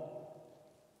wrong.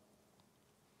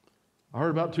 I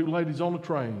heard about two ladies on the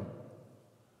train.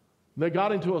 They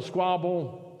got into a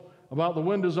squabble about the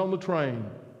windows on the train.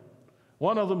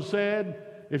 One of them said,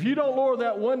 "If you don't lower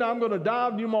that window, I'm going to die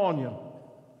of pneumonia."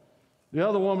 The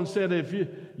other woman said, "If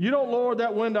you don't lower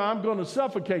that window, I'm going to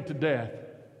suffocate to death."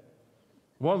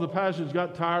 One of the pastors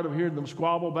got tired of hearing them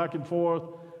squabble back and forth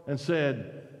and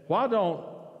said, "Why don't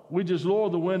we just lower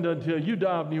the window until you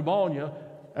die of pneumonia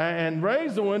and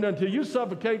raise the window until you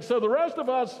suffocate so the rest of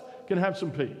us can have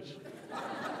some peace?"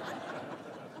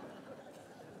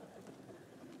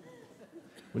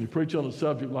 When you preach on a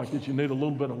subject like this, you need a little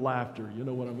bit of laughter. You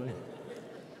know what I mean?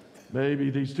 Maybe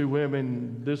these two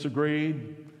women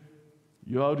disagreed.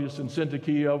 Euodias and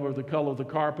Syntyche over the color of the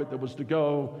carpet that was to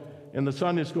go in the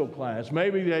Sunday school class.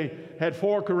 Maybe they had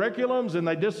 4 curriculums and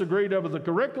they disagreed over the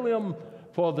curriculum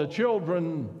for the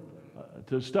children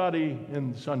to study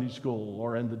in Sunday school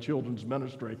or in the children's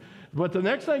ministry. But the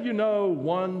next thing you know,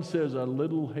 one says a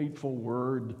little hateful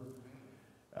word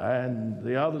and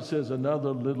the other says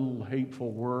another little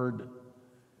hateful word.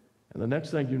 And the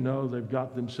next thing you know, they've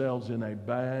got themselves in a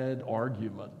bad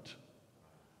argument.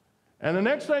 And the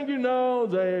next thing you know,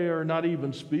 they are not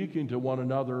even speaking to one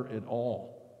another at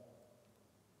all.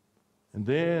 And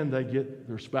then they get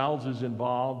their spouses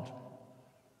involved.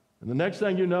 And the next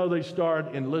thing you know, they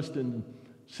start enlisting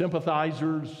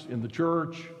sympathizers in the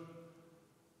church.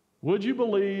 Would you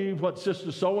believe what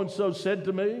Sister so-and-so said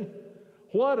to me?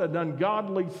 What an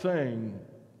ungodly thing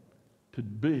to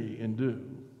be and do.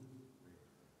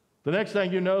 The next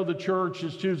thing you know, the church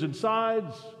is choosing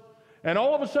sides. And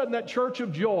all of a sudden, that church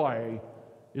of joy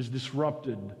is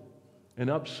disrupted and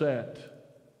upset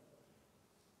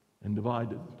and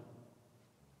divided.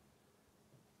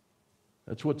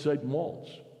 That's what Satan wants.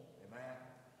 Amen.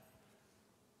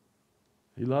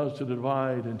 He loves to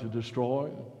divide and to destroy.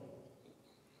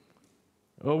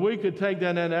 Well, we could take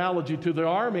that analogy to the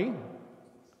army.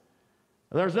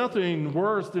 There's nothing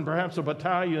worse than perhaps a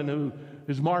battalion who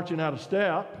is marching out of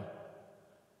step.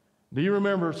 Do you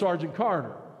remember Sergeant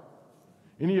Carter?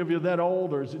 Any of you that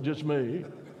old, or is it just me?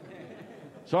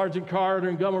 Sergeant Carter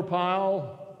and Gummer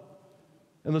Pyle.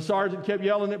 And the sergeant kept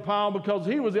yelling at Pyle because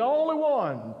he was the only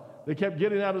one that kept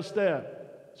getting out of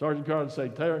step. Sergeant Carter would say,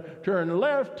 turn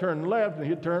left, and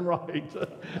he'd turn right.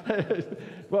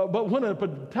 But when a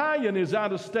battalion is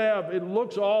out of step, it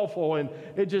looks awful, and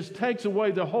it just takes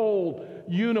away the whole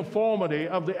uniformity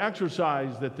of the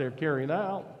exercise that they're carrying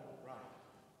out.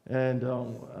 And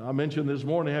I mentioned this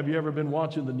morning, have you ever been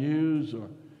watching the news,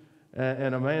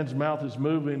 and a man's mouth is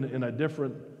moving in a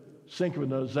different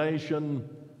synchronization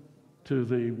to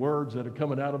the words that are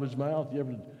coming out of his mouth?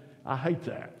 I hate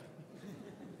that.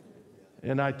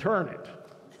 And I turn it.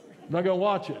 I'm not going to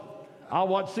watch it. I'll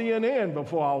watch CNN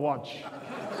before I'll watch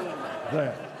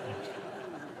that.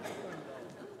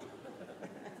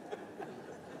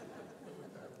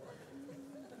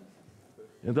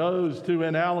 In those two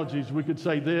analogies, we could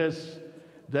say this,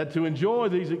 that to enjoy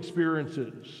these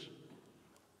experiences,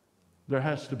 there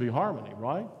has to be harmony,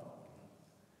 right?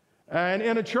 And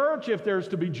in a church, if there's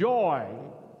to be joy,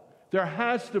 there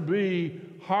has to be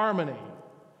harmony.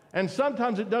 And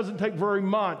sometimes it doesn't take very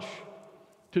much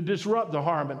to disrupt the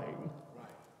harmony.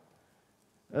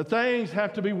 Things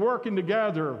have to be working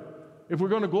together if we're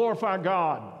going to glorify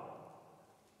God.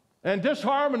 And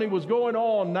disharmony was going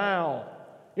on now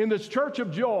in this church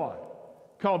of joy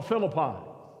called Philippi.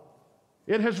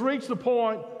 It has reached the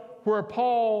point where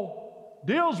Paul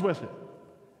deals with it.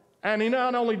 And he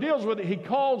not only deals with it, he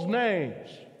calls names.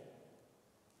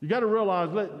 You got to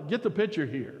realize, get the picture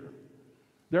here.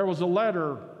 There was a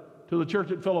letter to the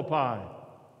church at Philippi,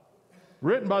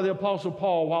 written by the Apostle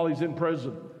Paul while he's in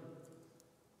prison,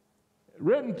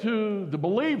 written to the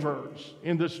believers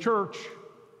in this church,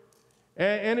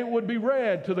 and it would be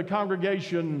read to the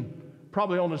congregation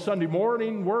probably on a Sunday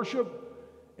morning worship,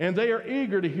 and they are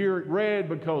eager to hear it read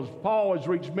because Paul has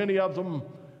reached many of them.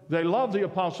 They love the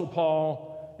Apostle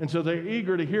Paul, and so they're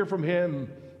eager to hear from him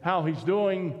how he's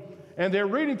doing, and they're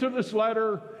reading through this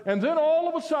letter, and then all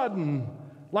of a sudden,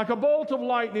 like a bolt of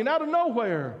lightning out of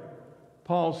nowhere,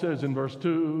 Paul says in verse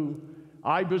 2,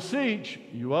 I beseech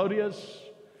Euodias,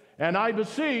 and I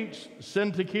beseech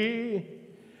Syntyche,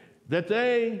 that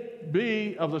they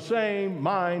be of the same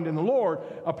mind in the Lord.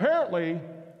 Apparently,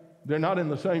 they're not in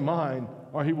the same mind,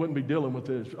 or he wouldn't be dealing with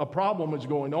this. A problem is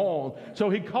going on. So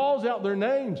he calls out their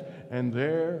names, and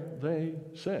there they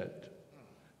sat.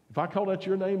 If I called out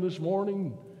your name this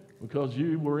morning because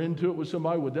you were into it with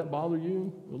somebody, would that bother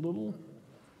you a little?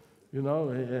 You know,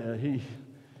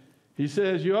 he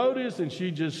says, Euodias, and she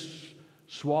just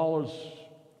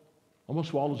almost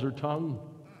swallows her tongue.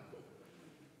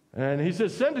 And he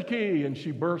says, Syntyche, and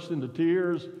she bursts into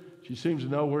tears. She seems to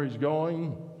know where he's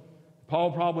going.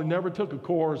 Paul probably never took a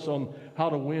course on how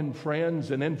to win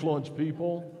friends and influence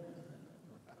people.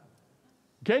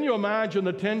 Can you imagine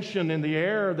the tension in the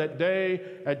air that day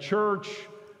at church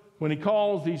when he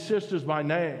calls these sisters by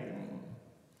name?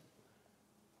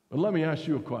 But let me ask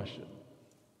you a question.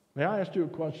 May I ask you a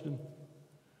question?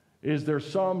 Is there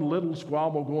some little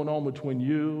squabble going on between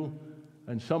you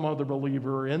and some other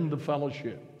believer in the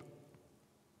fellowship?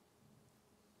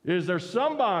 Is there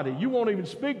somebody you won't even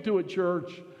speak to at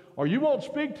church, or you won't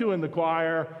speak to in the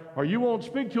choir, or you won't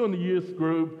speak to in the youth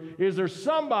group? Is there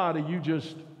somebody you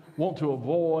just want to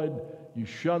avoid? You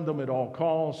shun them at all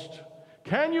costs?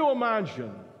 Can you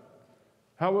imagine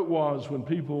how it was when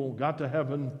people got to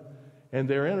heaven and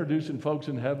they're introducing folks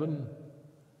in heaven,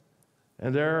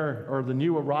 and there are the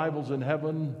new arrivals in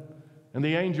heaven, and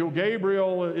the angel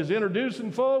Gabriel is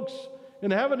introducing folks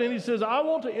in heaven, and he says, I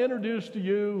want to introduce to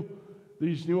you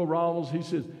these new arrivals. He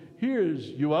says, here's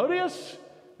Euodias,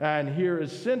 and here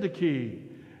is Syntyche.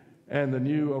 And the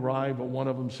new arrival, one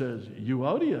of them says,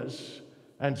 Euodias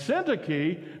and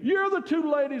Syntyche, you're the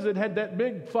two ladies that had that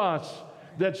big fuss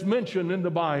that's mentioned in the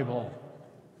Bible.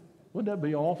 Wouldn't that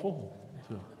be awful?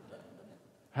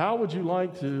 How would you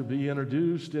like to be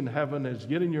introduced in heaven as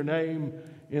getting your name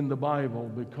in the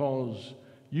Bible because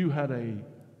you had a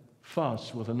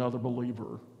fuss with another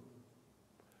believer?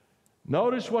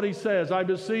 Notice what he says, I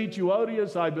beseech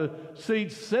Euodias, I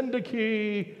beseech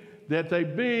Syntyche, that they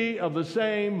be of the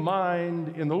same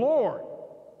mind in the Lord.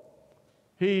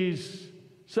 He's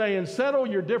saying, settle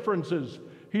your differences.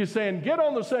 He's saying, get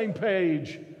on the same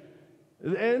page.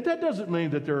 And that doesn't mean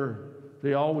that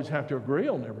they always have to agree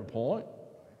on every point.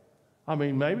 I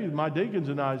mean, maybe my deacons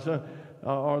and I,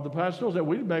 or the pastors, that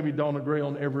we maybe don't agree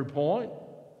on every point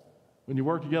when you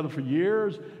work together for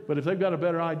years. But if they've got a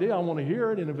better idea, I want to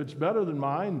hear it. And if it's better than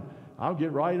mine, I'll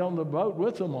get right on the boat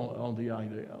with them on the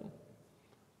idea.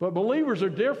 But believers are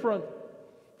different,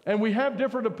 and we have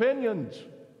different opinions.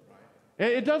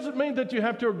 It doesn't mean that you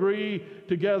have to agree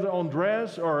together on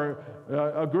dress or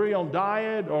agree on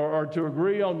diet or to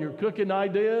agree on your cooking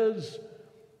ideas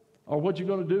or what you're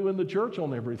going to do in the church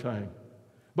on everything.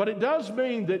 But it does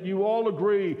mean that you all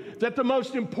agree that the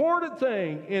most important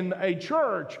thing in a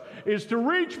church is to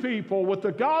reach people with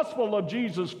the gospel of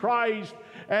Jesus Christ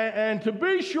and to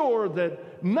be sure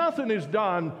that nothing is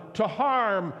done to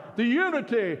harm the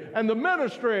unity and the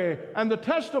ministry and the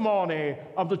testimony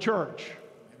of the church.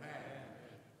 Amen.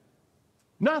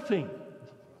 Nothing.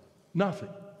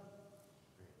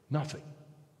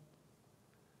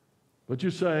 But you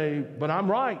say, but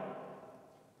I'm right.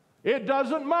 It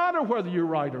doesn't matter whether you're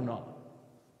right or not.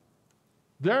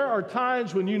 There are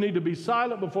times when you need to be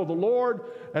silent before the Lord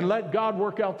and let God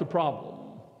work out the problem.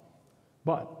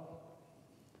 But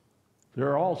there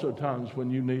are also times when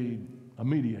you need a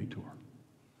mediator.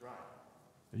 Right.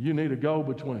 You need a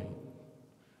go-between.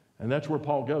 And that's where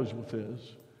Paul goes with this.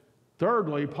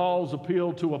 Thirdly, Paul's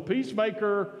appeal to a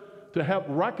peacemaker to help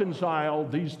reconcile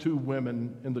these two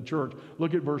women in the church.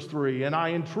 Look at verse 3. And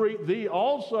I entreat thee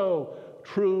also,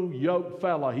 true yoke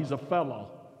fellow. He's a fellow.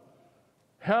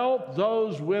 Help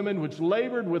those women which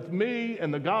labored with me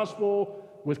in the gospel,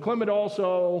 with Clement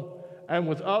also, and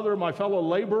with other my fellow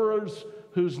laborers,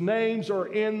 whose names are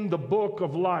in the book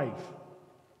of life.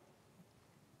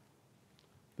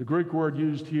 The Greek word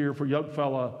used here for yoke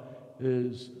fellow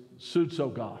is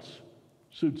soutsogos.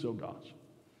 Soutsogos.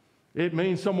 It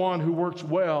means someone who works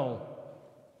well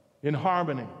in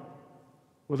harmony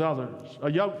with others. A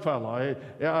yoke fellow,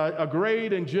 a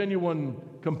great and genuine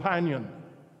companion.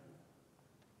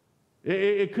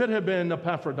 It could have been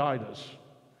Epaphroditus,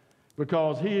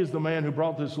 because he is the man who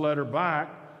brought this letter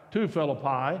back to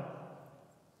Philippi.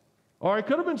 Or it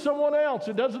could have been someone else.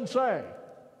 It doesn't say.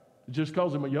 It just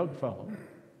calls him a yoke fellow.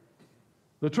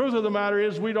 The truth of the matter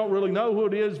is we don't really know who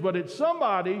it is, but it's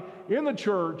somebody in the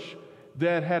church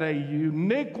that had a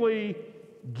uniquely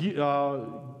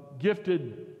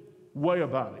gifted way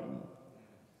about him.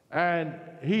 And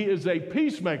he is a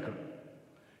peacemaker.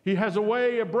 He has a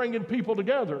way of bringing people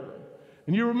together.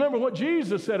 And you remember what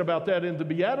Jesus said about that in the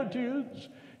Beatitudes.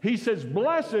 He says,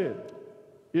 blessed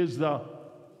is the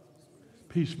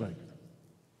peacemaker.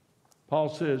 Paul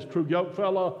says, true yoke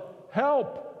fellow,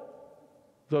 help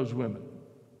those women.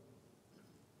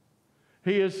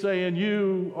 He is saying,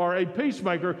 you are a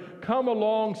peacemaker. Come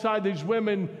alongside these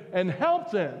women and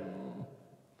help them.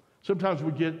 Sometimes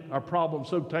we get our problems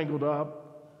so tangled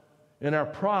up in our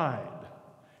pride,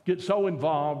 get so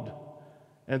involved,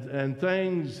 and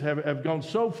things have gone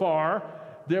so far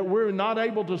that we're not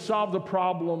able to solve the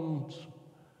problems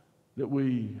that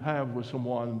we have with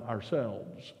someone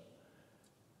ourselves.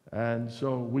 And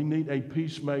so we need a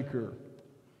peacemaker.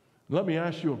 Let me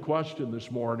ask you a question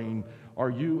this morning. Are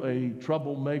you a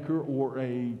troublemaker or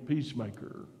a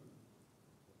peacemaker?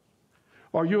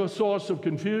 Are you a source of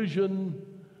confusion?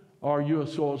 Or are you a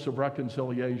source of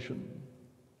reconciliation?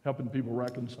 Helping people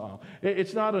reconcile.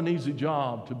 It's not an easy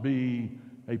job to be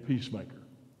a peacemaker.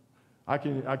 I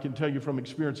can tell you from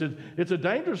experience, it's a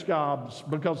dangerous job,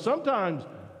 because sometimes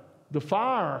the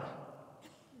fire,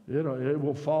 it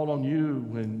will fall on you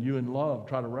when you in love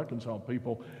try to reconcile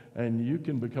people, and you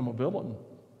can become a villain.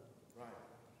 Right.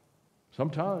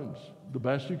 Sometimes the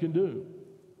best you can do.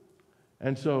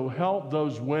 And so help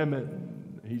those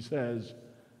women, he says,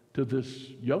 to this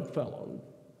yoke fellow.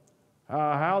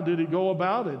 How did he go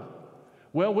about it?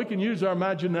 Well, we can use our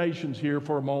imaginations here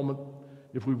for a moment,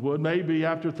 if we would. Maybe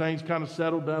after things kind of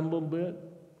settled down a little bit,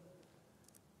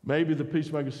 maybe the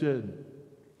peacemaker said,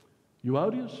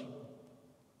 Euodias,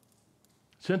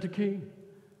 Syntyche,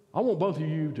 I want both of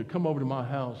you to come over to my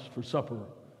house for supper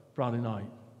Friday night.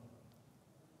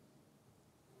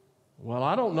 Well,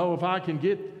 I don't know if I can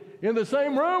get in the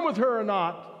same room with her or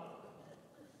not.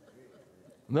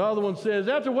 And the other one says,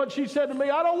 after what she said to me,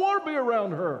 I don't want to be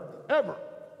around her, ever.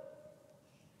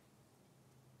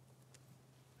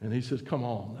 And he says, come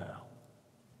on now.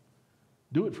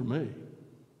 Do it for me.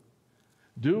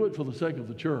 Do it for the sake of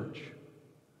the church.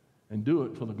 And do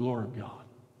it for the glory of God.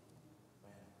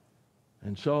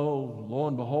 And so, lo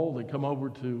and behold, they come over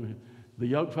to the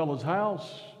yoke fellow's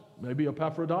house, maybe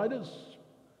Epaphroditus.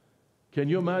 Can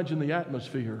you imagine the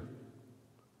atmosphere?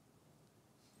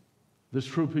 This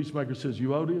true peacemaker says,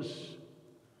 Euodias,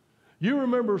 you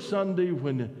remember Sunday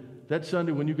when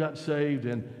you got saved,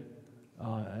 and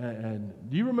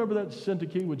do you remember that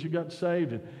Syntyche when you got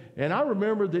saved? And I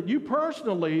remember that you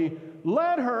personally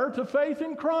led her to faith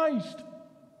in Christ.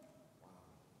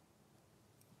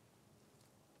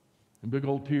 And big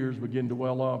old tears begin to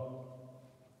well up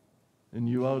in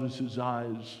Euodias'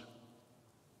 eyes.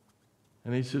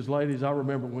 And he says, ladies, I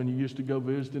remember when you used to go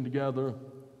visiting together,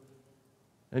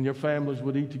 and your families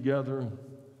would eat together.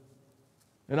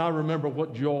 And I remember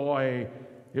what joy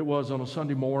it was on a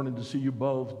Sunday morning to see you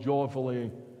both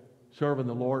joyfully serving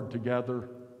the Lord together.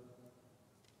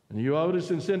 And you, Otis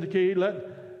and Syntyche,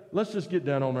 let's just get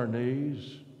down on our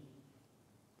knees.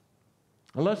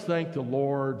 And let's thank the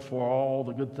Lord for all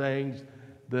the good things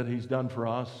that He's done for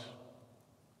us.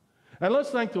 And let's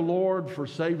thank the Lord for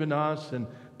saving us and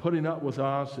putting up with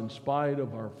us in spite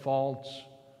of our faults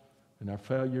and our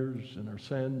failures and our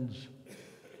sins.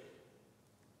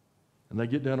 And they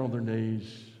get down on their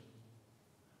knees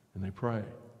and they pray.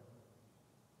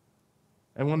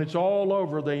 And when it's all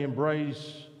over, they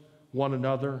embrace one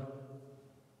another.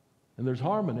 And there's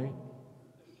harmony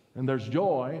and there's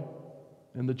joy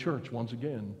in the church once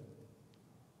again.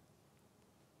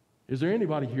 Is there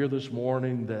anybody here this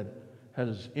morning that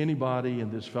has anybody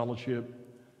in this fellowship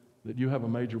that you have a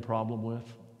major problem with?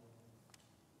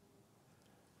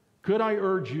 Could I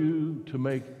urge you to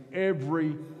make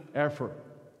every effort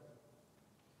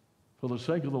for the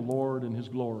sake of the Lord and His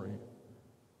glory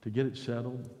to get it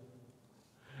settled?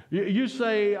 You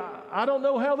say, I don't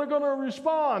know how they're going to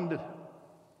respond.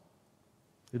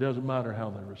 It doesn't matter how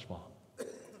they respond.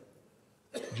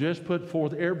 Just put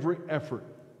forth every effort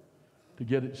to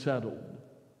get it settled.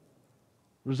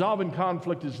 Resolving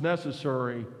conflict is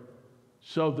necessary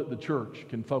so that the church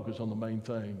can focus on the main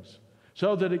things,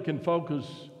 so that it can focus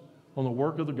on the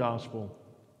work of the gospel,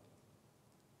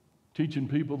 teaching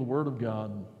people the Word of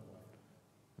God,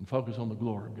 and focus on the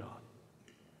glory of God.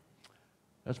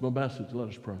 That's my message. Let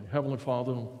us pray. Heavenly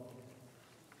Father,